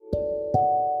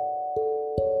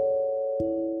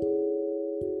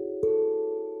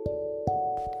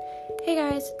Hey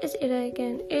guys, it's Ida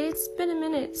again. It's been a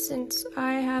minute since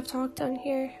I have talked on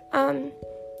here.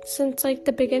 Since like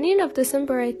the beginning of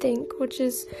December, I think, which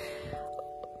is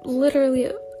literally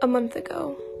a month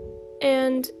ago.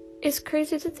 And it's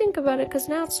crazy to think about it because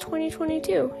now it's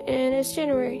 2022 and it's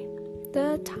January.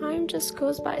 The time just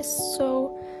goes by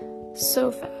so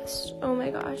fast. Oh my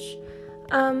gosh.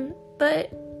 But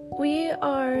we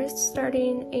are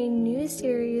starting a new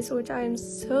series, which I am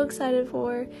so excited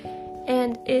for.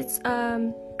 And it's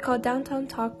called Downtown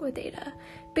Talk with Ada.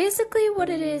 Basically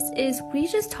what it is we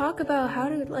just talk about how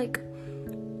to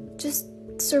just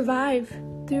survive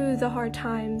through the hard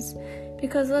times.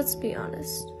 Because let's be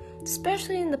honest,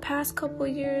 especially in the past couple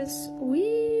years,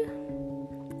 we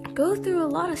go through a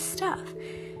lot of stuff.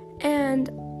 And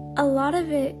a lot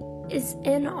of it is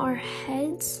in our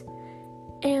heads.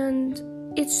 And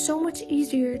it's so much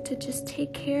easier to just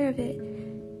take care of it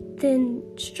than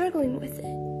struggling with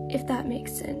it, if that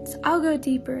makes sense. I'll go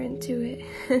deeper into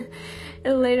it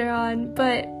later on,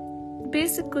 but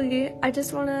basically I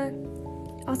just want to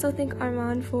also thank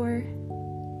Armand for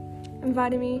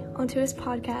inviting me onto his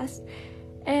podcast.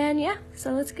 And yeah,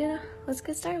 so let's get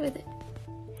started with it.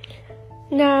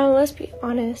 Now, let's be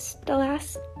honest, the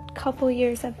last couple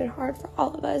years have been hard for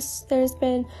all of us. There's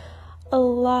been a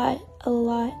lot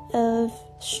of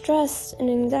stress and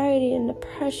anxiety and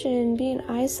depression, being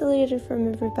isolated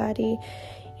from everybody.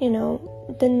 You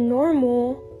know, the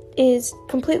normal is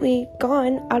completely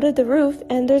gone out of the roof,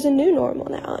 and there's a new normal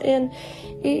now, and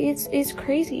it's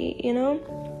crazy, you know.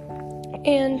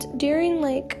 And during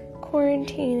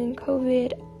quarantine and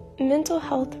COVID, mental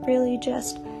health really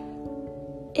just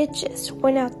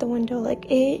went out the window.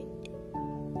 It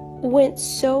went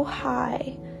so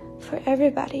high for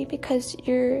everybody because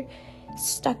you're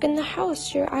stuck in the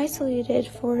house, you're isolated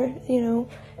for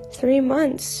 3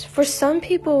 months. For some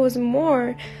people it was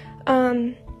more,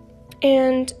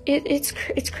 and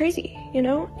it's crazy,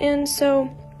 and so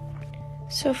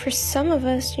for some of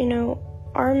us,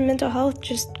 our mental health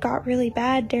just got really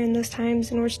bad during those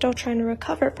times, and we're still trying to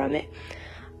recover from it.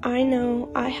 I know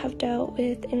I have dealt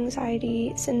with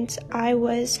anxiety since I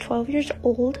was 12 years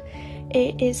old.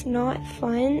 It is not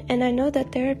fun, and I know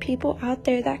that there are people out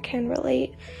there that can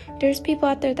relate. There's people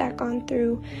out there that gone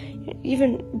through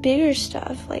even bigger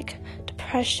stuff like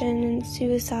depression and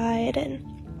suicide and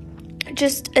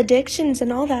just addictions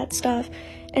and all that stuff.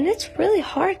 And it's really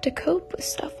hard to cope with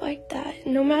stuff like that.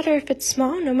 No matter if it's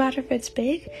small, no matter if it's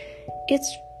big,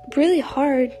 it's really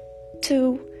hard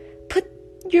to put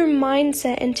your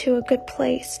mindset into a good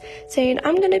place, saying,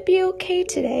 I'm going to be okay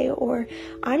today, or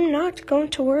I'm not going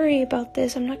to worry about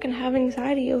this. I'm not going to have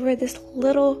anxiety over this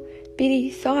little bitty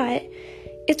thought.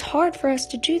 It's hard for us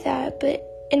to do that, but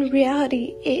in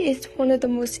reality, it is one of the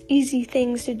most easy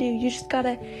things to do. You just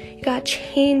gotta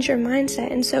change your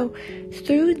mindset. And so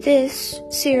through this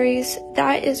series,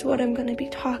 that is what I'm going to be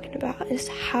talking about, is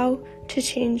how to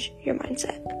change your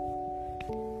mindset.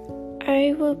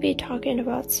 I will be talking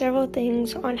about several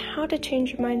things on how to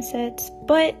change your mindsets,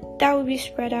 but that will be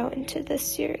spread out into this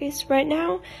series. Right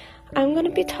now, I'm going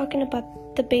to be talking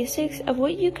about the basics of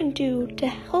what you can do to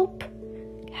help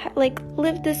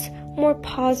live this more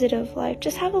positive life.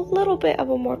 Just have a little bit of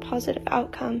a more positive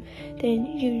outcome than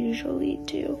you usually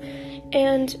do.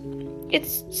 And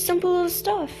it's simple little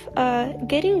stuff.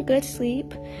 Getting good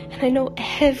sleep, and I know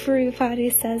everybody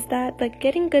says that, but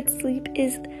getting good sleep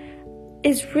is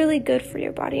really good for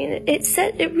your body, and it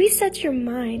resets your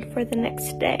mind for the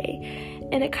next day,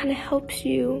 and it kind of helps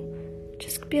you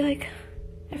just be like,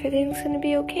 everything's gonna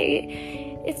be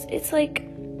okay. It's like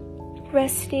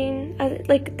resting,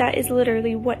 that is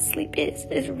literally what sleep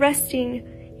is resting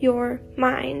your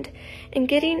mind and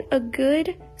getting a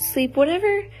good sleep,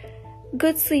 whatever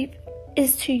good sleep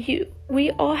is to you.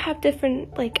 We all have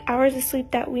different hours of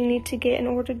sleep that we need to get in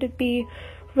order to be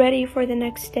ready for the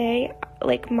next day.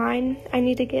 Mine, I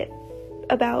need to get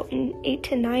about 8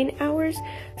 to 9 hours.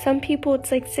 Some people it's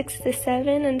 6 to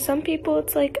 7, and some people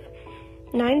it's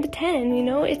 9 to 10.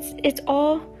 It's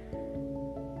all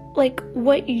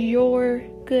what your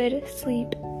good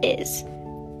sleep is.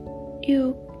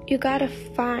 You gotta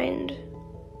find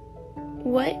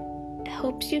what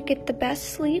helps you get the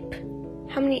best sleep,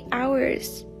 how many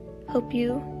hours help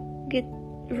you get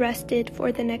rested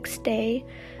for the next day,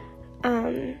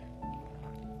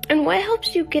 and what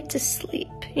helps you get to sleep.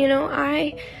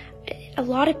 A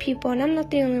lot of people, and I'm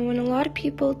not the only one, a lot of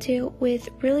people deal with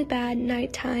really bad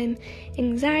nighttime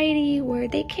anxiety where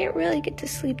they can't really get to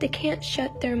sleep. They can't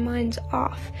shut their minds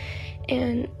off.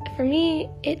 And for me,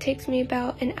 it takes me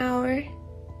about an hour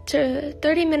to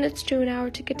 30 minutes to an hour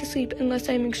to get to sleep unless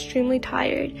I'm extremely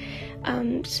tired.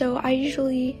 So I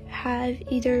usually have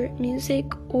either music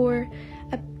or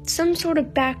some sort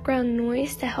of background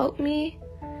noise to help me.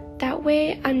 That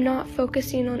way I'm not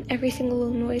focusing on every single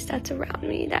little noise that's around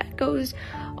me that goes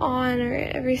on, or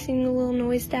every single little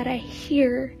noise that I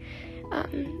hear.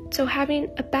 So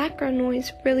having a background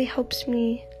noise really helps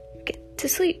me get to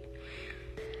sleep.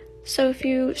 So if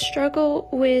you struggle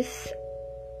with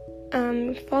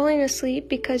falling asleep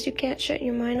because you can't shut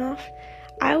your mind off,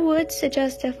 I would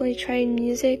suggest definitely trying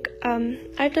music.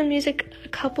 I've done music a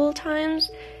couple of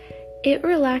times. It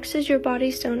relaxes your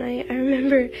body so nice. I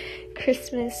remember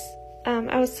Christmas.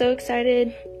 I was so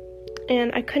excited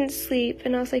and I couldn't sleep,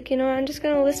 and I was like, I'm just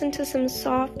gonna listen to some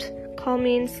soft,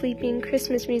 calming, sleeping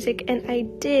Christmas music, and I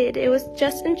did. It was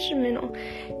just instrumental,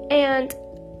 and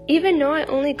even though I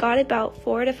only got about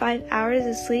 4 to 5 hours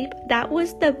of sleep, that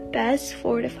was the best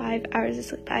 4 to 5 hours of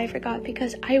sleep I ever got,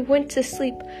 because I went to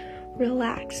sleep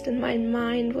relaxed and my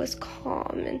mind was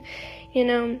calm.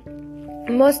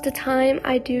 And most of the time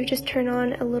I do just turn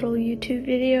on a little YouTube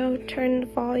video, turn the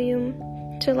volume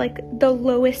to like the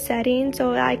lowest setting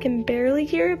so that I can barely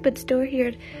hear it but still hear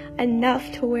it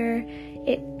enough to where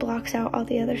it blocks out all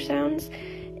the other sounds,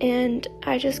 and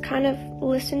I just kind of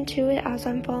listen to it as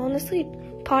I'm falling asleep.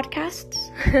 Podcasts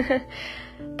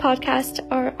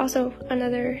are also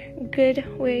another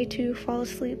good way to fall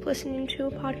asleep, listening to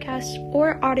a podcast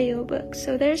or audiobooks.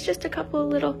 So there's just a couple of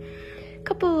little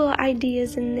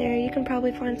ideas in there. You can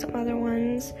probably find some other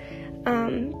ones,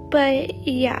 but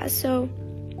yeah. So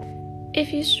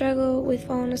if you struggle with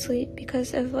falling asleep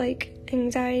because of like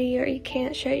anxiety, or you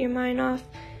can't shut your mind off,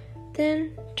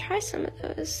 then try some of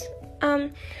those.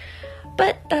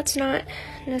 But that's not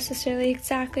necessarily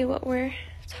exactly what we're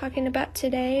talking about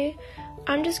today.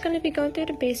 I'm just going to be going through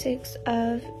the basics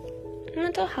of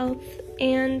mental health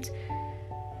and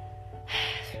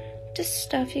just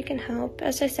stuff you can help.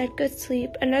 As I said, good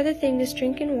sleep. Another thing is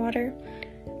drinking water.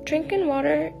 Drinking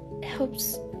water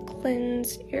helps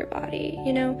cleanse your body.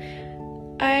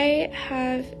 I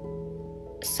have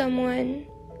someone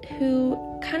who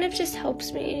kind of just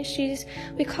helps me.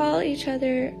 We call each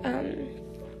other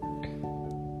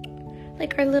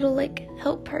like our little like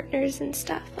help partners and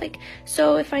stuff. Like,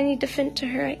 so if I need to vent to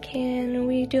her, I can, and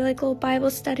we do like little Bible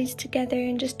studies together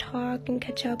and just talk and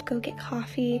catch up, go get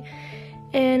coffee,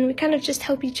 and we kind of just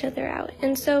help each other out.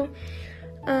 And so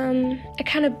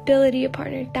accountability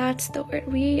partner, that's the word.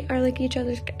 We are like each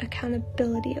other's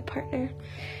accountability partner.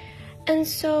 And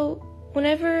so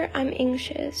whenever I'm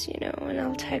anxious, and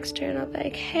I'll text her and I'll be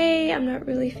like, hey, I'm not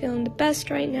really feeling the best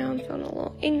right now. I'm feeling a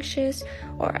little anxious,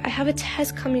 or I have a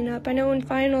test coming up. I know in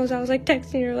finals I was like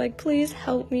texting her like, please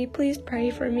help me, please pray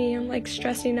for me. I'm like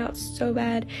stressing out so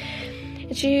bad.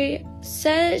 And she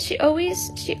says, she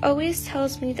always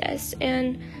tells me this,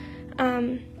 and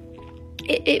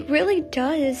it really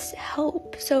does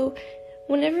help. So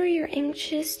whenever you're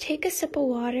anxious, take a sip of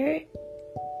water.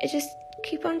 Just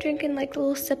keep on drinking like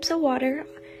little sips of water,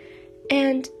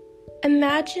 and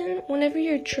imagine whenever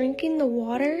you're drinking the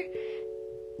water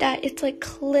that it's like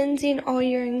cleansing all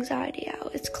your anxiety out.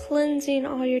 It's cleansing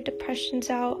all your depression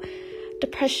out.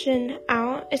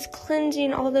 It's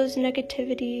cleansing all those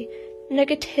negative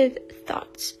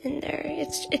thoughts in there.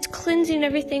 It's cleansing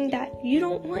everything that you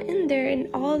don't want in there, and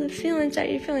all the feelings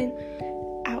that you're feeling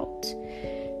out.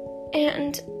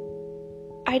 And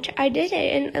I did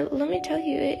it, and let me tell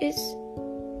you,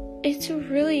 it's a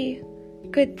really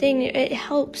good thing. It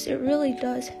helps. It really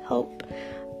does help.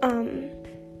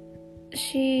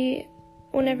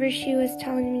 Whenever she was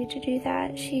telling me to do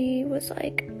that, she was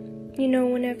like,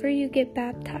 whenever you get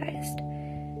baptized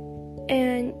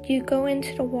and you go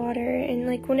into the water, and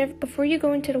like before you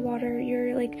go into the water,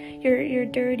 you're like you're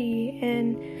dirty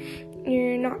and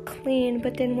you're not clean,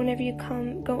 but then whenever you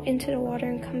go into the water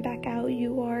and come back out,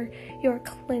 you're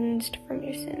cleansed from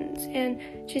your sins. And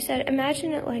she said,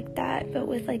 imagine it like that, but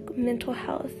with like mental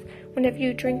health. Whenever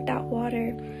you drink that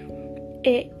water,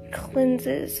 it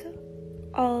cleanses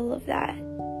all of that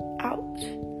out.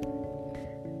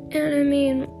 And I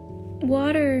mean,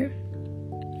 water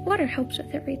helps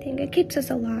with everything. It keeps us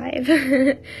alive.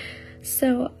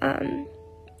 So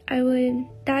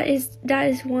that is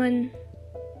one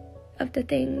of the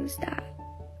things that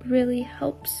really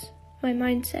helps my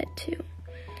mindset too.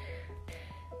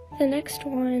 The next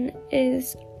one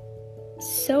is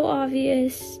so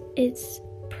obvious, it's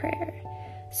prayer.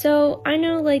 So I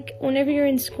know, like, whenever you're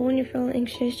in school and you're feeling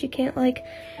anxious, you can't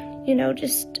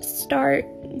just start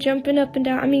jumping up and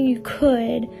down. I mean, you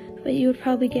could, but you would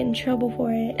probably get in trouble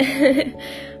for it.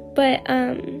 But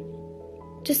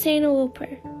just saying a little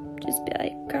prayer. Just be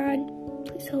like, God,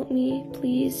 Please help me.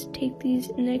 Please take these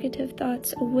negative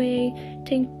thoughts away.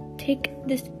 Take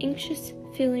this anxious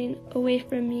feeling away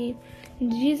from me.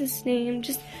 In Jesus' name,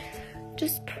 just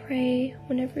pray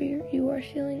whenever you are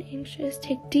feeling anxious.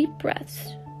 Take deep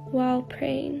breaths while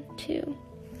praying too.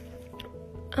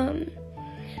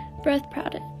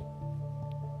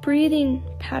 Breathing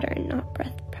pattern, not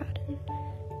breath pattern.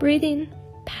 Breathing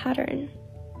pattern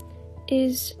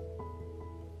is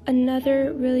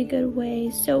another really good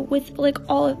way. So with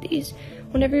all of these,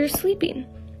 whenever you're sleeping,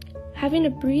 having a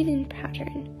breathing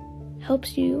pattern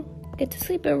helps you get to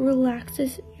sleep. It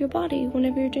relaxes your body.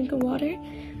 Whenever you're drinking water,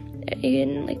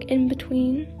 in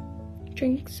between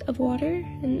drinks of water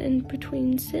and in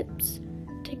between sips,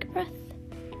 take a breath.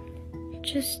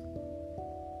 Just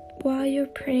while you're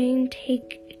praying,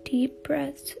 take deep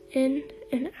breaths in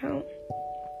and out.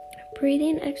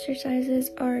 Breathing exercises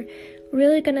are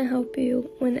really going to help you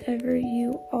whenever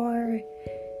you are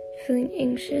feeling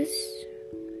anxious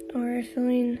or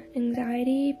feeling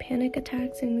anxiety, panic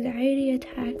attacks, anxiety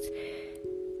attacks.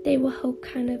 They will help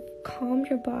kind of calm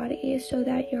your body so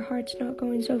that your heart's not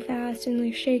going so fast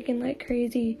and shaking like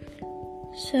crazy.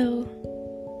 So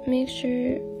make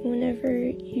sure whenever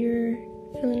you're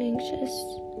feeling anxious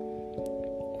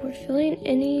or feeling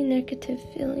any negative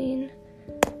feeling,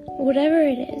 whatever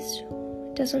it is,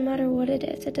 it doesn't matter what it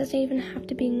is. It doesn't even have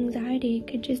to be anxiety. It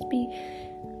could just be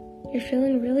you're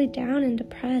feeling really down and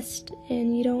depressed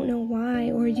and you don't know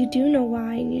why, or you do know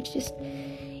why and you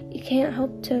can't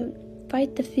help to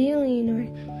fight the feeling, or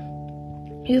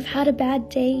you've had a bad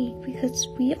day, because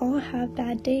we all have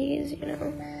bad days,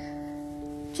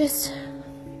 Just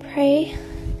pray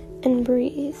and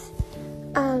breathe.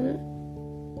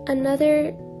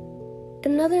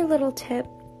 Another little tip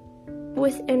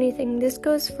with anything, this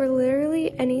goes for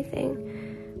literally anything,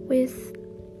 with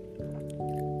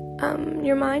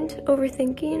your mind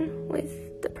overthinking,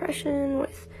 with depression,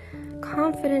 with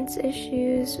confidence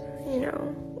issues,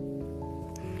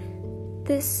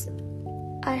 this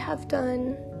I have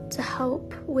done to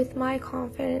help with my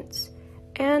confidence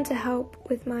and to help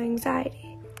with my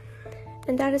anxiety.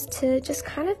 And that is to just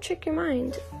kind of trick your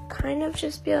mind. Kind of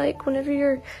just be like, whenever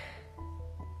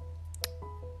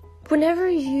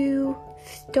you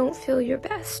don't feel your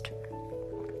best,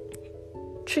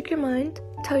 trick your mind,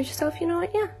 tell yourself, you know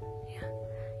what,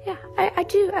 I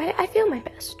do, I feel my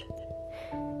best.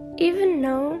 Even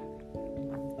though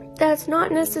that's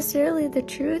not necessarily the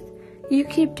truth, you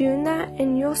keep doing that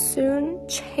and you'll soon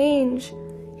change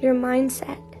your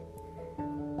mindset.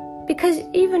 Because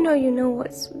even though you know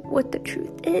what the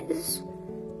truth is,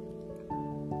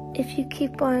 if you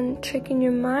keep on tricking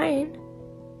your mind,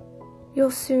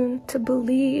 you'll soon to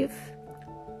believe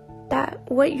that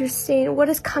what you're saying, what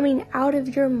is coming out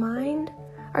of your mind,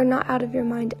 or not out of your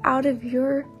mind, out of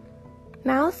your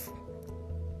mouth,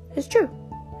 is true,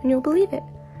 and you'll believe it.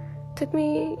 It took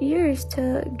me years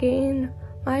to gain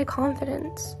my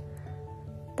confidence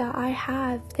that I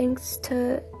have thanks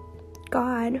to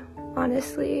God,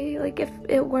 honestly. If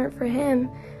it weren't for him,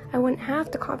 I wouldn't have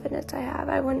the confidence I have.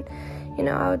 I would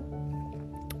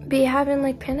be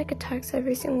having panic attacks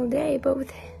every single day, but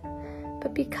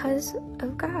because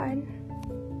of God,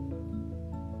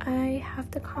 I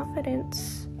have the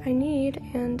confidence I need,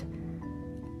 and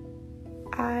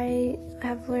I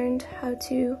have learned how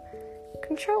to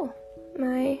control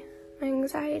my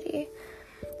anxiety.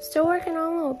 Still working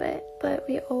on a little bit, but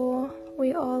we all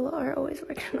are always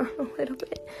working on a little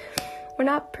bit. We're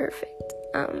not perfect,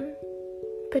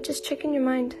 but just tricking your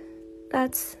mind.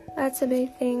 That's a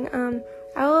big thing.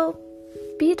 I'll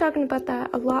be talking about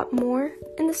that a lot more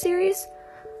in the series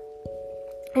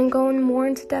and going more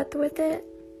into depth with it.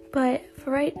 But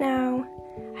for right now,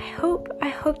 I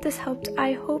hope this helped.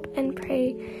 I hope and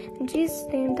pray in Jesus'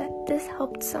 name that this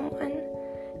helped someone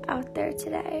out there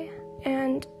today.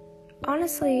 And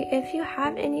honestly, if you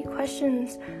have any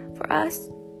questions for us,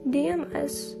 DM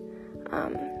us.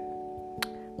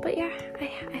 But yeah,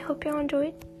 I hope y'all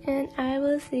enjoyed, and I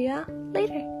will see y'all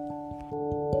later.